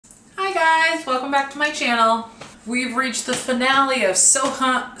guys, welcome back to my channel. We've reached the finale of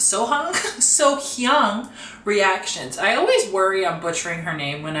Sohyang reactions. I always worry I'm butchering her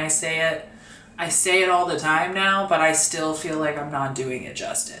name when I say it. I say it all the time now, but I still feel like I'm not doing it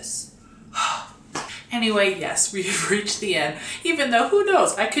justice. Anyway, yes, we've reached the end. Even though, who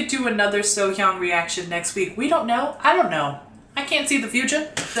knows, I could do another Sohyang reaction next week. We don't know. I don't know. I can't see the future.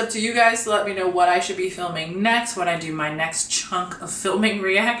 It's up to you guys to let me know what I should be filming next when I do my next chunk of filming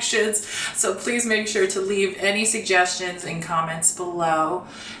reactions. So please make sure to leave any suggestions in comments below,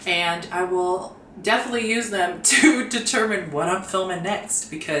 and I will definitely use them to determine what I'm filming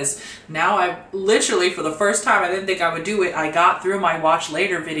next, because now I literally, for the first time, I didn't think I would do it. I got through my watch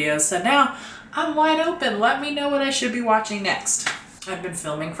later videos, so now I'm wide open. Let me know what I should be watching next. I've been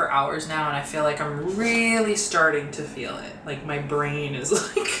filming for hours now and I feel like I'm really starting to feel it. Like my brain is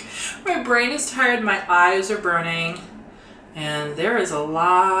my brain is tired, my eyes are burning, and there is a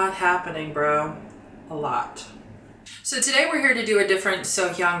lot happening, bro. A lot. So today we're here to do a different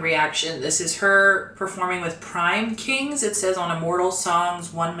Sohyang reaction. This is her performing with Prime Kings. It says on Immortal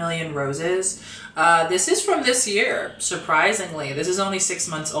Songs 1 Million Roses. This is from this year, surprisingly. This is only 6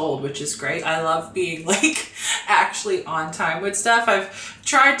 months old, which is great. I love being like actually on time with stuff. I've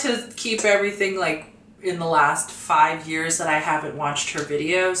tried to keep everything like in the last 5 years that I haven't watched her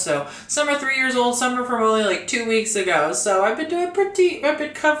videos. So some are 3 years old, some are from only like 2 weeks ago. So I've been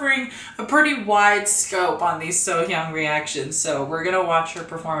covering a pretty wide scope on these Sohyang reactions. So we're gonna watch her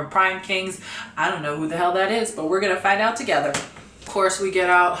perform at Prime Kings. I don't know who the hell that is, but we're gonna find out together. Of course, we get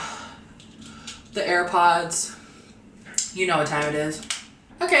out the AirPods. You know what time it is.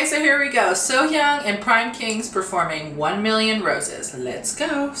 Okay, so here we go. Sohyang and Prime Kings performing 1 Million Roses. Let's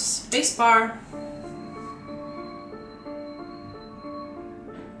go. Spacebar.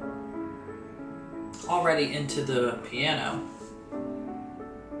 Already into the piano.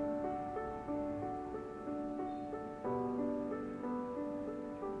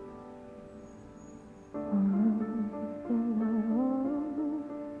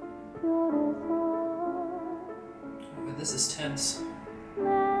 Oh, this is tense.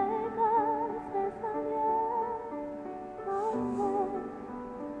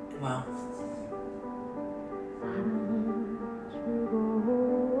 Wow.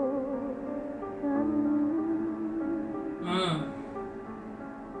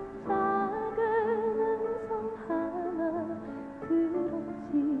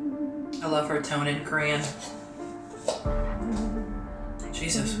 I love her tone in Korean.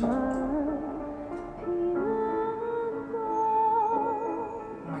 Jesus. Oh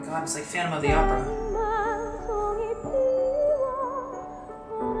my god, it's like Phantom of the Opera.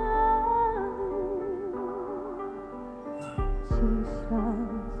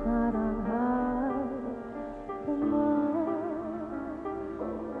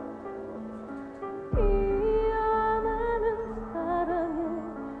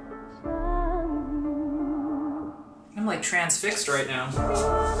 I'm like transfixed right now.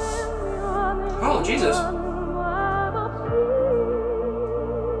 Oh, Jesus.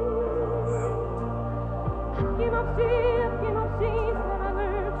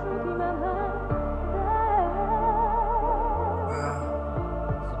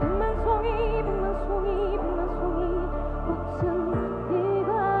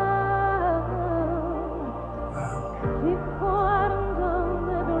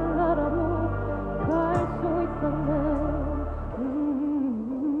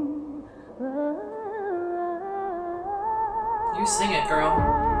 You sing it, girl.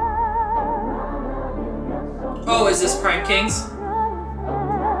 Oh, is this Prime Kings?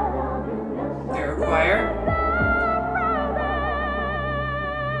 They're a choir?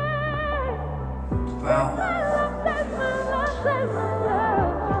 Wow.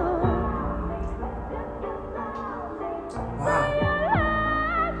 Wow.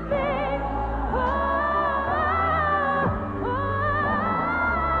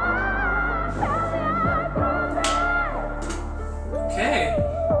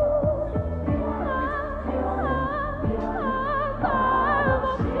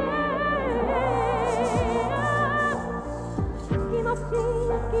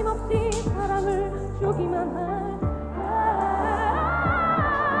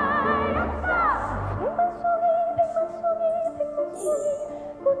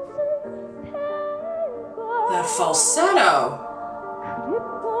 That falsetto.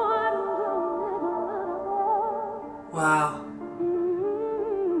 Wow.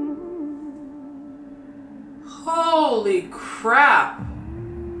 Holy crap.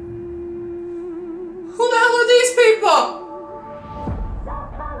 Who the hell are these people?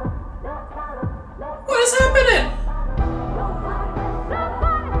 What is happening?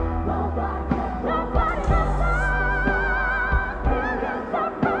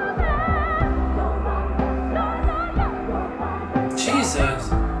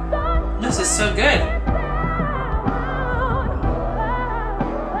 so good.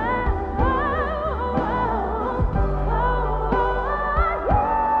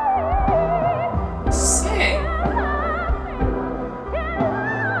 Sing.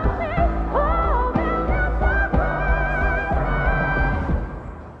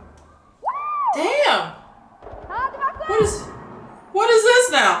 Damn. What is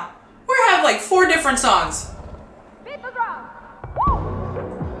this now? We have like 4 different songs.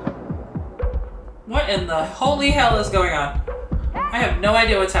 What in the holy hell is going on? I have no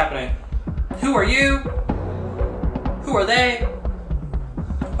idea what's happening. Who are you? Who are they?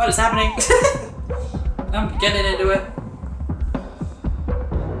 What is happening? I'm getting into it.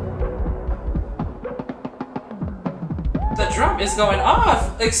 The drum is going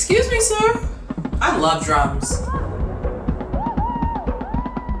off. Excuse me, sir. I love drums.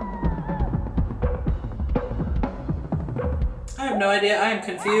 I have no idea. I am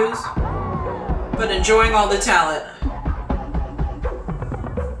confused, but enjoying all the talent.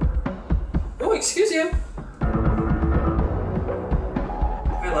 Oh, excuse you.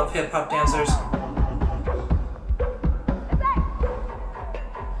 I love hip-hop dancers.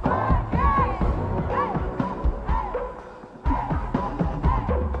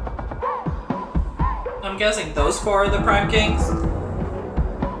 I'm guessing those 4 are the Prime Kings.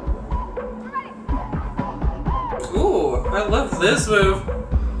 Ooh, I love this move.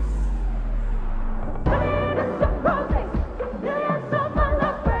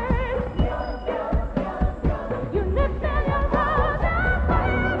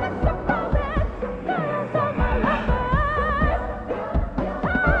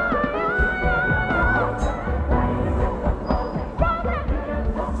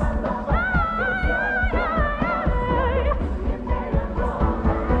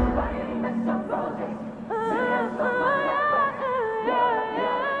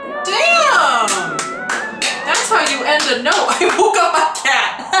 A note. I woke up my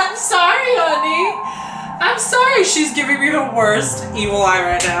cat. I'm sorry, honey. I'm sorry. She's giving me the worst evil eye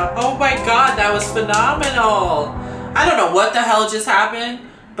right now. Oh my god, that was phenomenal. I don't know what the hell just happened,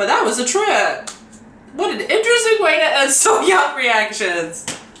 but that was a trip. What an interesting way to end Sohyang reactions.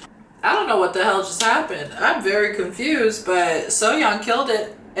 I don't know what the hell just happened. I'm very confused, but Sohyang killed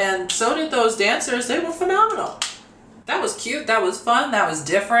it, and so did those dancers. They were phenomenal. That was cute, that was fun, that was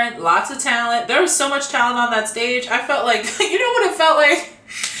different, lots of talent. There was so much talent on that stage. I felt like, you know what it felt like?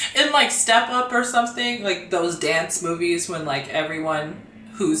 In like Step Up or something, like those dance movies when like everyone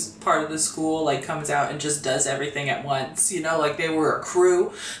who's part of the school like comes out and just does everything at once, you know, like they were a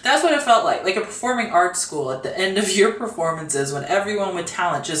crew. That's what it felt like a performing arts school at the end of your performances when everyone with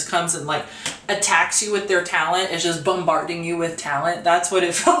talent just comes and like attacks you with their talent, is just bombarding you with talent. That's what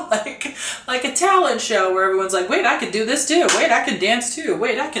it felt like a talent show where everyone's like, wait, I could do this too, wait, I can dance too,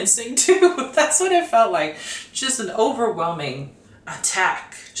 wait, I can sing too. That's what it felt like. Just an overwhelming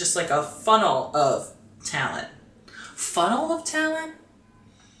attack, just like a funnel of talent. Funnel of talent?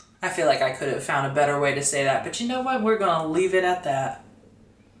 I feel like I could have found a better way to say that, but you know what? We're gonna leave it at that.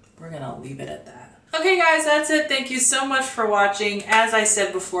 We're gonna leave it at that. Okay guys, that's it. Thank you so much for watching. As I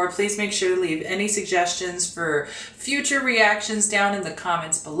said before, please make sure to leave any suggestions for future reactions down in the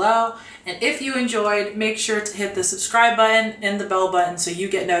comments below. And if you enjoyed, make sure to hit the subscribe button and the bell button so you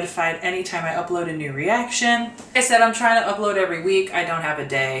get notified anytime I upload a new reaction. Like I said, I'm trying to upload every week. I don't have a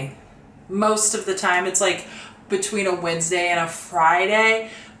day. Most of the time it's like between a Wednesday and a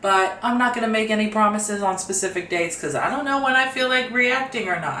Friday. But I'm not going to make any promises on specific dates because I don't know when I feel like reacting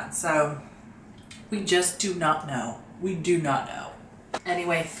or not. So we just do not know. We do not know.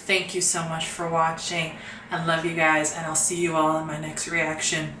 Anyway, thank you so much for watching. I love you guys and I'll see you all in my next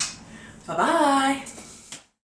reaction. Bye-bye.